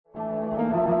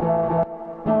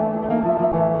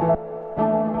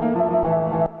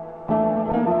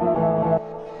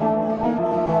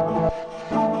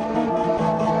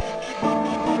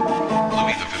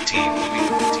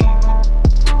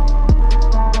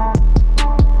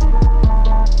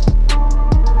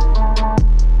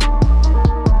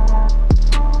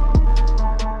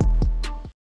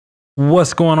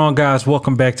What's going on, guys?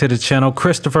 Welcome back to the channel.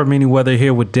 Christopher Manyweather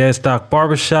here with Dead Stock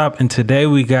Barbershop, and today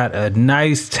we got a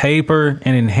nice taper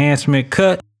and enhancement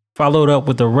cut followed up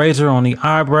with a razor on the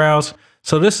eyebrows.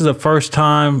 So this is a first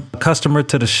time customer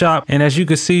to the shop, and as you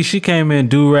can see, she came in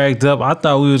do-ragged up. I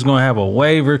thought we was gonna have a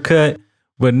waver cut,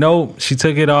 but no, she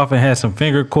took it off and had some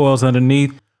finger coils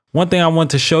underneath. One thing I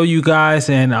want to show you guys,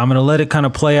 and I'm gonna let it kind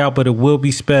of play out, but it will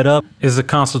be sped up, is the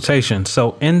consultation.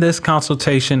 So in this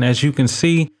consultation, as you can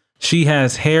see, she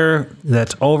has hair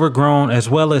that's overgrown, as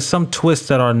well as some twists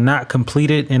that are not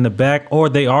completed in the back, or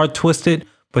they are twisted,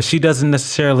 but she doesn't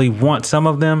necessarily want some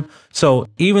of them. So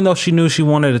even though she knew she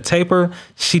wanted a taper,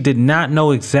 she did not know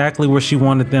exactly where she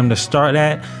wanted them to start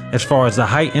at as far as the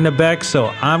height in the back.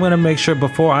 So I'm gonna make sure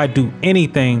before I do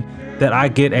anything that I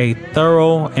get a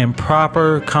thorough and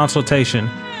proper consultation.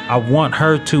 I want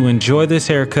her to enjoy this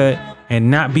haircut and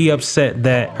not be upset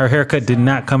that her haircut did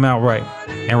not come out right.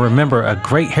 And remember, a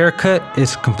great haircut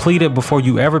is completed before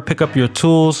you ever pick up your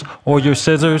tools or your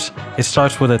scissors. It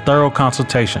starts with a thorough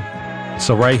consultation.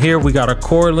 So right here, we got a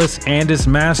cordless Andis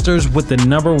Masters with the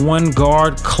 #1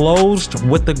 guard closed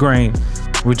with the grain.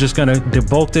 We're just gonna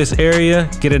debulk this area,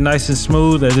 get it nice and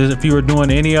smooth as if you were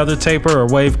doing any other taper or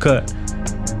wave cut.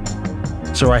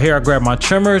 So right here, I grab my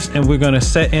trimmers and we're gonna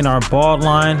set in our bald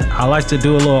line. I like to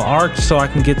do a little arc so I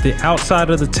can get the outside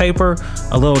of the taper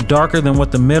a little darker than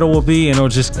what the middle will be, and it'll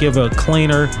just give a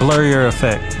cleaner, blurrier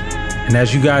effect. And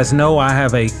as you guys know, I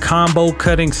have a combo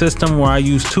cutting system where I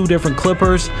use 2 different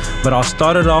clippers, but I'll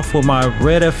start it off with my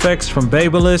Red FX from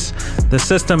Babyliss. The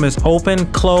system is open,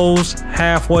 close,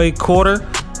 halfway, quarter,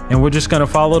 and we're just gonna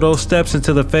follow those steps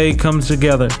until the fade comes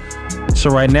together. So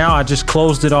right now, I just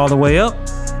closed it all the way up.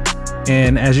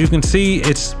 And as you can see,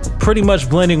 it's pretty much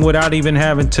blending without even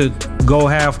having to go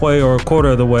halfway or a quarter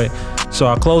of the way. So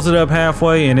I closed it up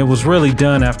halfway and it was really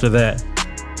done after that.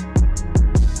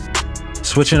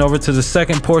 Switching over to the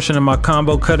second portion of my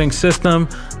combo cutting system,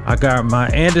 I got my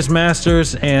Andis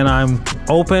Masters and I'm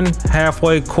open,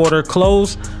 halfway, quarter,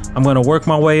 close. I'm gonna work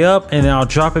my way up and then I'll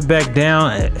drop it back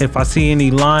down if I see any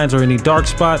lines or any dark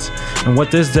spots. And what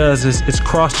this does is it's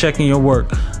cross-checking your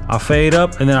work. I fade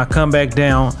up and then I come back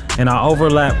down and I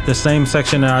overlap the same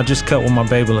section that I just cut with my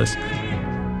Babyliss.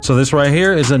 So this right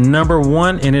here is a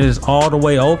 #1 and it is all the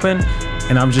way open,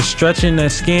 and I'm just stretching the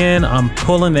skin. I'm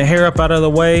pulling the hair up out of the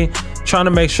way, trying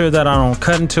to make sure that I don't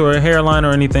cut into her hairline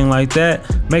or anything like that.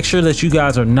 Make sure that you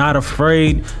guys are not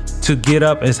afraid to get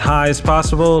up as high as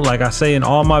possible. Like I say in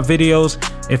all my videos,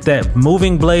 if that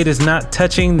moving blade is not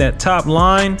touching that top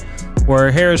line where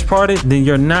her hair is parted, then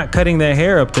you're not cutting that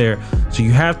hair up there. So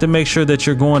you have to make sure that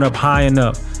you're going up high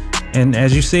enough. And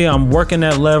as you see, I'm working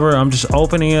that lever. I'm just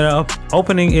opening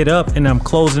it up and I'm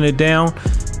closing it down.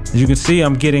 As you can see,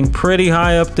 I'm getting pretty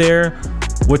high up there.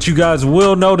 What you guys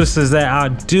will notice is that I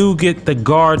do get the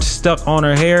guard stuck on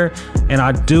her hair, and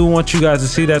I do want you guys to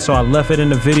see that, so I left it in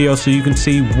the video so you can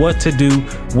see what to do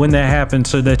when that happens,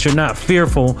 so that you're not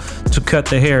fearful to cut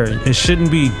the hair. It shouldn't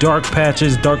be dark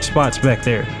patches, dark spots back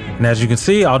there. And as you can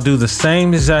see, I'll do the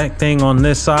same exact thing on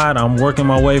this side. I'm working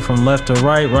my way from left to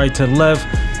right, right to left,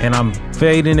 and I'm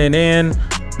fading it in.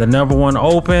 The #1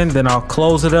 open, then I'll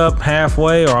close it up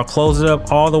halfway, or I'll close it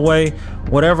up all the way.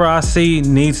 Whatever I see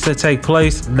needs to take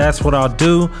place, that's what I'll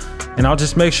do. And I'll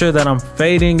just make sure that I'm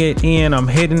fading it in. I'm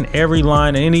hitting every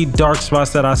line, any dark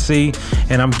spots that I see,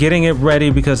 and I'm getting it ready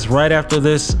because right after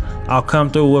this, I'll come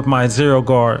through with my zero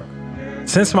guard.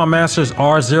 Since my masters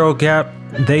are zero gap,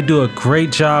 they do a great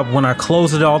job when I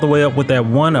close it all the way up with that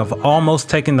one of almost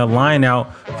taking the line out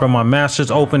from my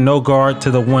masters open no guard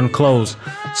to the one close.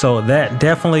 So that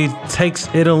definitely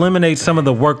eliminates some of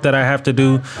the work that I have to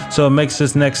do. So it makes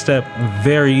this next step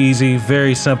very easy,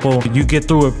 very simple. You get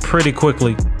through it pretty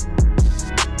quickly.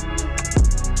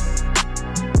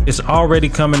 It's already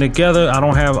coming together. I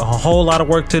don't have a whole lot of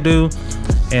work to do,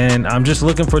 and I'm just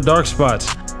looking for dark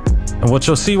spots. And what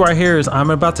you'll see right here is I'm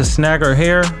about to snag her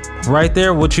hair right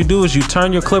there. What you do is you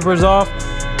turn your clippers off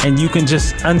and you can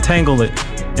just untangle it.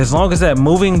 As long as that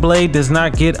moving blade does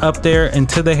not get up there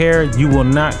into the hair, you will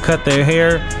not cut their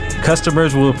hair.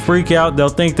 Customers will freak out. They'll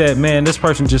think that, man, this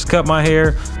person just cut my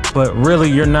hair, but really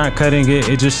you're not cutting it.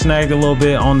 It just snagged a little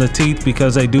bit on the teeth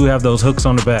because they do have those hooks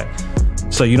on the back.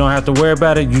 So you don't have to worry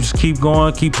about it. You just keep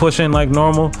going, keep pushing like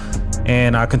normal,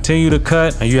 and I continue to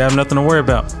cut and you have nothing to worry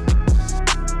about.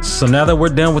 So now that we're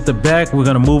done with the back, we're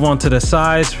gonna move on to the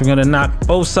sides. We're gonna knock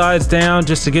both sides down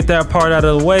just to get that part out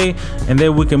of the way, and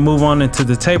then we can move on into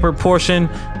the taper portion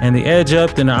and the edge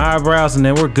up, then the eyebrows, and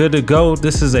then we're good to go.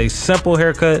 This is a simple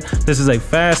haircut. This is a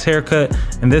fast haircut,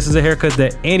 and this is a haircut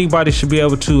that anybody should be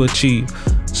able to achieve.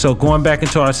 So going back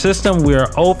into our system, we are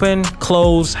open,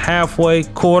 close, halfway,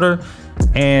 quarter,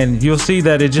 and you'll see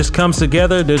that it just comes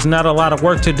together. There's not a lot of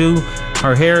work to do.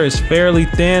 Her hair is fairly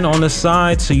thin on the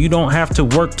side, so you don't have to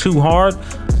work too hard.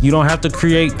 You don't have to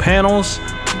create panels.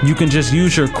 You can just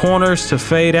use your corners to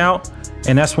fade out.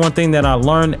 And that's one thing that I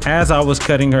learned as I was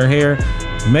cutting her hair.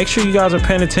 Make sure you guys are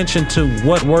paying attention to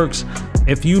what works.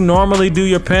 If you normally do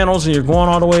your panels and you're going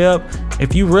all the way up,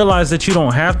 if you realize that you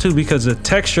don't have to because the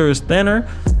texture is thinner,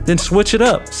 then switch it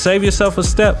up. Save yourself a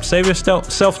step, save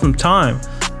yourself some time.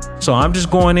 So I'm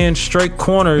just going in straight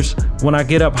corners when I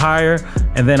get up higher,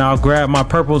 and then I'll grab my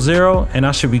purple 0 and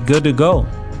I should be good to go.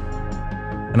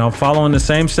 And I'm following the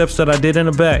same steps that I did in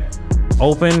the back.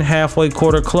 Open, halfway,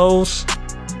 quarter, close,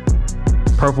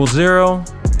 purple 0,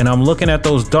 and I'm looking at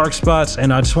those dark spots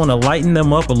and I just want to lighten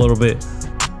them up a little bit.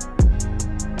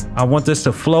 I want this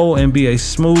to flow and be a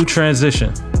smooth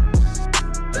transition. So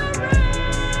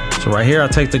right here, I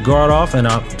take the guard off and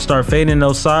I start fading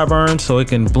those sideburns so it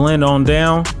can blend on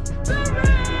down.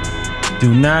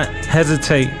 Do not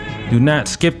hesitate. Do not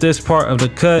skip this part of the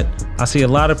cut. I see a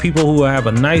lot of people who have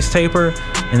a nice taper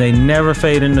and they never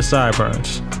fade in the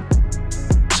sideburns.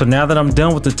 So now that I'm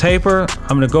done with the taper,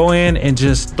 I'm gonna go in and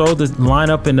just throw the line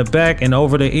up in the back and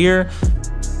over the ear.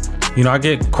 You know, I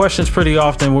get questions pretty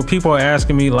often where people are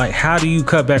asking me like, how do you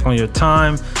cut back on your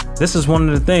time? This is one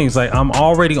of the things, like I'm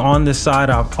already on this side,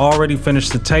 I've already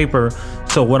finished the taper.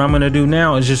 So what I'm gonna do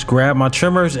now is just grab my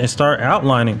trimmers and start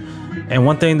outlining. And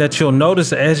one thing that you'll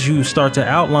notice as you start to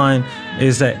outline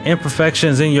is that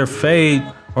imperfections in your fade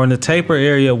or in the taper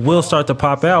area will start to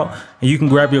pop out, and you can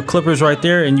grab your clippers right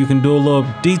there and you can do a little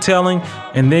detailing,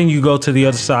 and then you go to the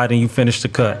other side and you finish the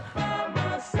cut.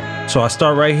 So I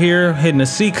start right here hitting the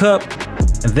C cup,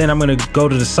 and then I'm gonna go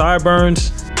to the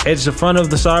sideburns, edge the front of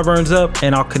the sideburns up,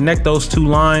 and I'll connect those two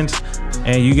lines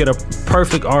and you get a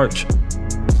perfect arch.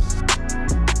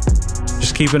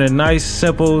 Just keeping it nice,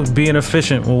 simple, being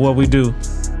efficient with what we do.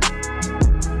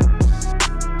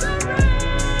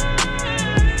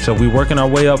 So we're working our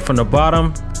way up from the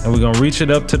bottom and we're gonna reach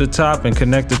it up to the top and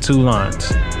connect the two lines.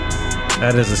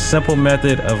 That is a simple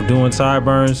method of doing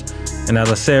sideburns. And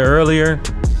as I said earlier,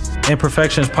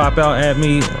 imperfections pop out at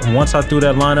me once I threw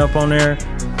that line up on there,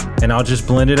 and I'll just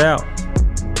blend it out.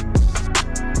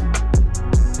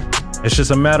 It's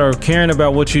just a matter of caring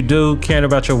about what you do, caring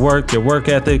about your work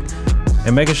ethic,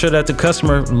 and making sure that the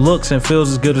customer looks and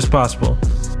feels as good as possible.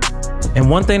 And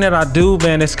one thing that I do,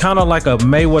 man, it's kind of like a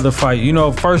Mayweather fight. You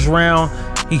know, first round,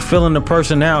 he feeling the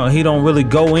person out and he don't really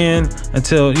go in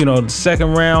until, you know, the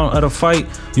second round of the fight.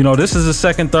 You know, this is the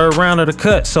second, third round of the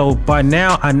cut. So by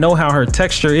now I know how her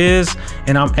texture is,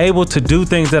 and I'm able to do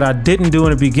things that I didn't do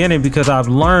in the beginning because I've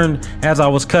learned as I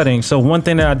was cutting. So one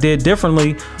thing that I did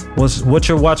differently was what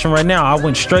you're watching right now. I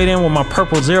went straight in with my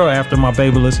purple 0 after my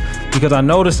babyless because I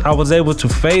noticed I was able to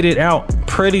fade it out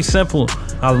pretty simple.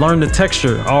 I learned the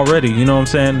texture already, you know what I'm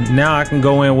saying? Now I can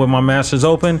go in with my masters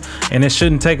open, and it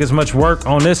shouldn't take as much work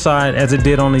on this side as it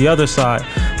did on the other side.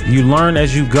 You learn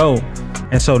as you go.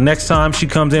 And so next time she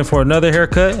comes in for another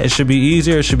haircut, it should be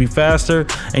easier, it should be faster,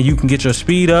 and you can get your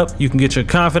speed up, you can get your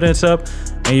confidence up,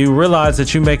 and you realize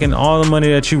that you're making all the money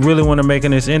that you really want to make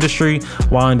in this industry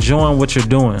while enjoying what you're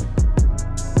doing.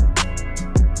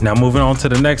 Now moving on to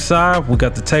the next side, we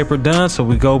got the taper done, so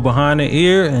we go behind the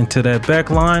ear into that back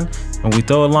line, and we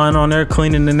throw a line on there,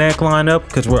 cleaning the neckline up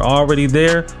because we're already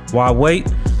there. Why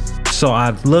wait? So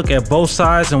I look at both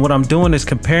sides, and what I'm doing is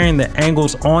comparing the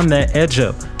angles on that edge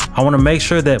up. I want to make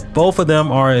sure that both of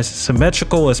them are as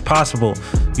symmetrical as possible.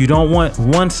 You don't want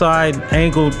one side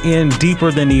angled in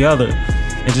deeper than the other,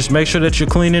 and just make sure that you're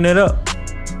cleaning it up.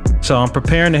 So I'm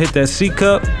preparing to hit that C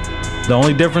cup. The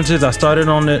only difference is I started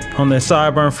on the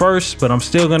sideburn first, but I'm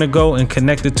still gonna go and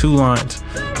connect the two lines.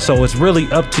 So it's really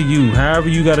up to you. However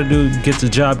you gotta do, get the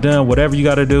job done, whatever you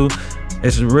gotta do,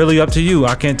 it's really up to you.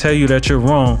 I can't tell you that you're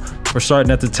wrong for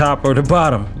starting at the top or the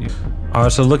bottom. All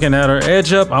right, so looking at her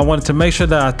edge up, I wanted to make sure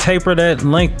that I taper that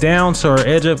length down so her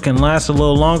edge up can last a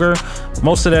little longer.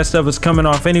 Most of that stuff is coming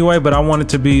off anyway, but I want it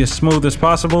to be as smooth as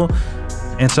possible.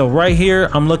 And so right here,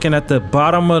 I'm looking at the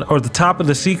bottom or the top of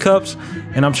the C cups,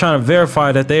 and I'm trying to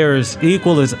verify that they are as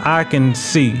equal as I can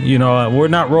see. You know, we're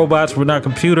not robots, we're not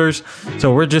computers,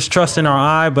 so we're just trusting our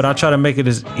eye, but I try to make it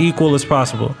as equal as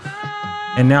possible.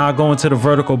 And now I go into the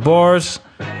vertical bars,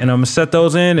 and I'm gonna set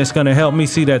those in. It's gonna help me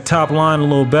see that top line a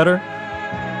little better.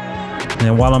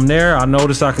 And while I'm there, I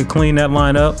noticed I could clean that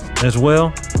line up as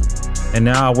well. And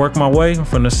now I work my way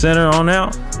from the center on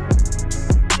out.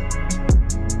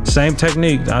 Same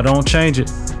technique, I don't change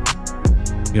it.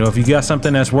 You know, if you got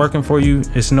something that's working for you,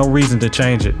 it's no reason to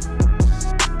change it. So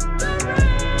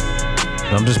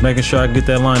I'm just making sure I get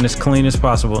that line as clean as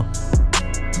possible.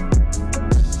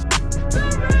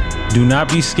 Do not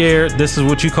be scared. This is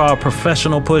what you call a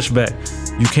professional pushback.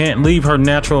 You can't leave her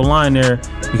natural line there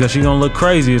because she's gonna look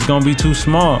crazy. It's gonna be too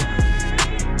small.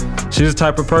 She's the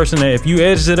type of person that if you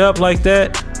edged it up like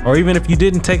that, or even if you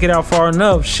didn't take it out far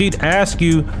enough, she'd ask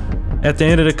you at the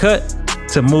end of the cut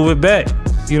to move it back.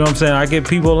 You know what I'm saying? I get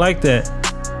people like that.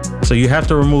 So you have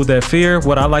to remove that fear.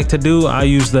 What I like to do, I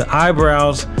use the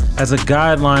eyebrows as a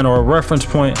guideline or a reference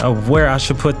point of where I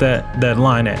should put that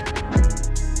line at.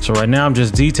 So right now I'm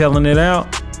just detailing it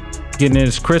out, getting it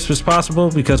as crisp as possible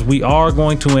because we are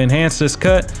going to enhance this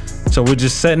cut. So we're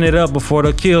just setting it up before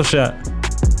the kill shot.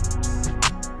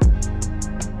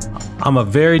 I'm a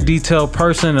very detailed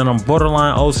person and I'm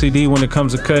borderline OCD when it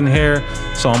comes to cutting hair.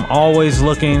 So I'm always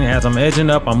looking, as I'm edging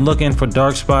up, I'm looking for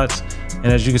dark spots. And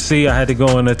as you can see, I had to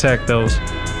go and attack those.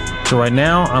 So right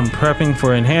now I'm prepping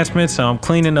for enhancements. So I'm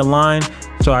cleaning the line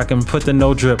so I can put the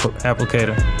no drip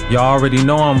applicator. Y'all already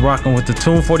know I'm rocking with the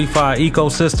Tune 45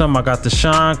 ecosystem. I got the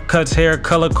Shine Cuts Hair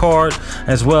color card,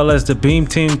 as well as the Beam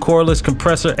Team Cordless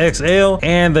Compressor XL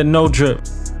and the no drip.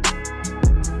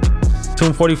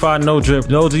 Tune 45 no drip.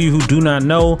 Those of you who do not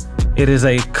know, it is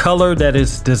a color that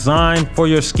is designed for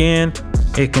your skin.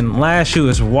 It can last you.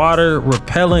 It's water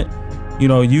repellent. You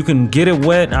know, you can get it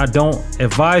wet. I don't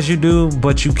advise you do,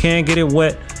 but you can get it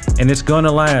wet and it's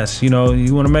gonna last. You know,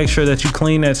 you want to make sure that you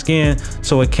clean that skin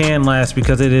so it can last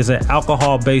because it is an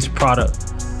alcohol-based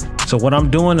product. So what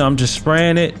I'm doing, I'm just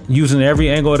spraying it using every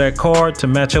angle of that card to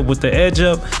match up with the edge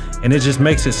up, and it just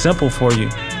makes it simple for you.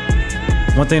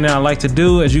 One thing that I like to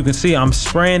do, as you can see, I'm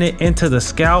spraying it into the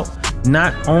scalp,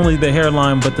 not only the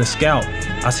hairline, but the scalp.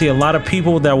 I see a lot of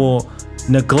people that will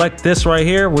neglect this right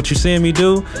here, what you're seeing me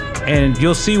do, and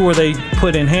you'll see where they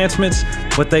put enhancements,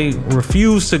 but they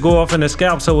refuse to go off in the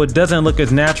scalp so it doesn't look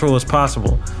as natural as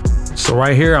possible. So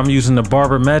right here, I'm using the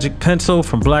Barber Magic Pencil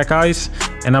from Black Ice,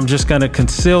 and I'm just gonna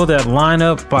conceal that line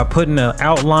up by putting an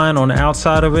outline on the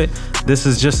outside of it. This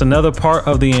is just another part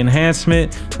of the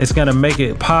enhancement. It's gonna make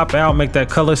it pop out, make that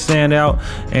color stand out,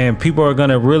 and people are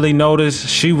gonna really notice.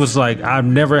 She was like, I've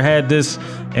never had this,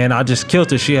 and I just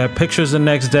killed it. She had pictures the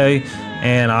next day,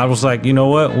 and I was like, you know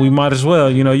what, we might as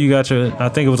well. You know, you got your, I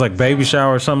think it was like baby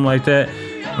shower or something like that,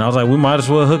 and I was like, we might as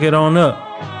well hook it on up.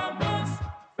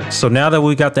 So now that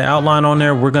we got the outline on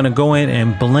there, we're gonna go in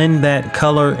and blend that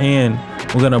color in.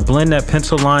 We're gonna blend that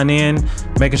pencil line in,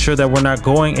 making sure that we're not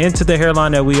going into the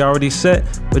hairline that we already set,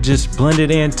 but just blend it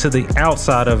into the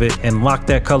outside of it and lock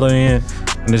that color in.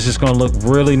 And it's just gonna look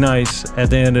really nice at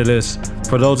the end of this.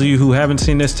 For those of you who haven't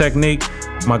seen this technique,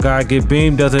 my guy Get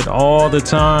Beam does it all the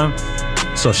time.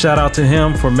 So shout out to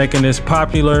him for making this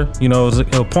popular. You know, it was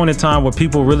a point in time where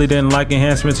people really didn't like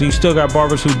enhancements. You still got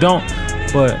barbers who don't,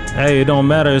 but hey, it don't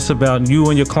matter. It's about you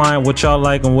and your client, what y'all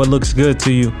like and what looks good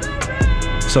to you.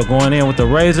 So going in with the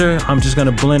razor, I'm just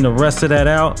gonna blend the rest of that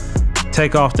out,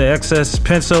 take off the excess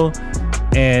pencil,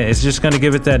 and it's just gonna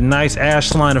give it that nice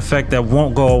ash line effect that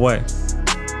won't go away.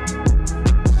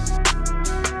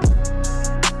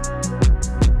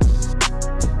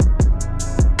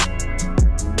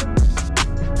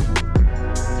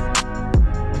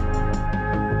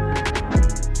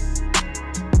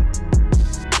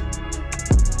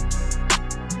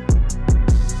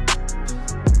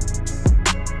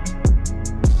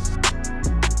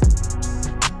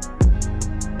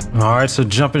 All right, so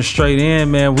jumping straight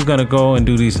in, man, we're gonna go and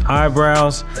do these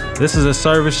eyebrows. This is a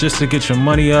service just to get your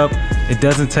money up. It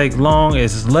doesn't take long.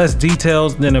 It's less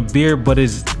details than a beard, but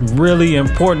it's really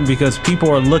important because people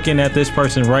are looking at this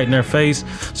person right in their face.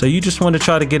 So you just want to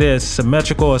try to get it as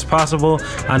symmetrical as possible.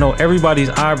 I know everybody's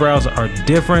eyebrows are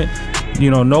different.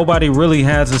 You know, nobody really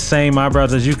has the same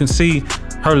eyebrows. As you can see,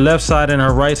 her left side and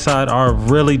her right side are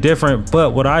really different,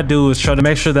 but what I do is try to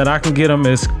make sure that I can get them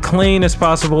as clean as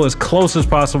possible, as close as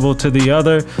possible to the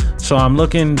other. So I'm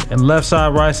looking at left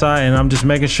side, right side, and I'm just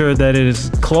making sure that it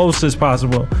is close as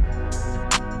possible.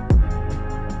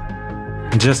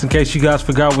 And just in case you guys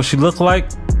forgot what she looked like,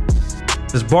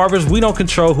 as barbers, we don't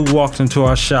control who walks into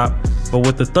our shop, but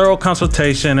with the thorough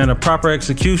consultation and a proper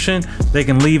execution, they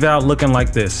can leave out looking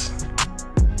like this.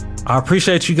 I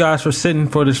appreciate you guys for sitting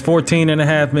for this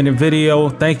 14.5-minute video.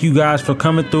 Thank you guys for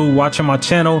coming through, watching my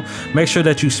channel. Make sure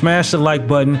that you smash the like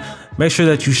button. Make sure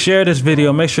that you share this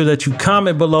video. Make sure that you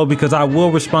comment below because I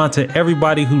will respond to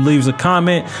everybody who leaves a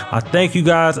comment. I thank you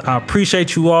guys. I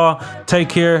appreciate you all. Take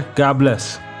care. God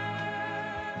bless.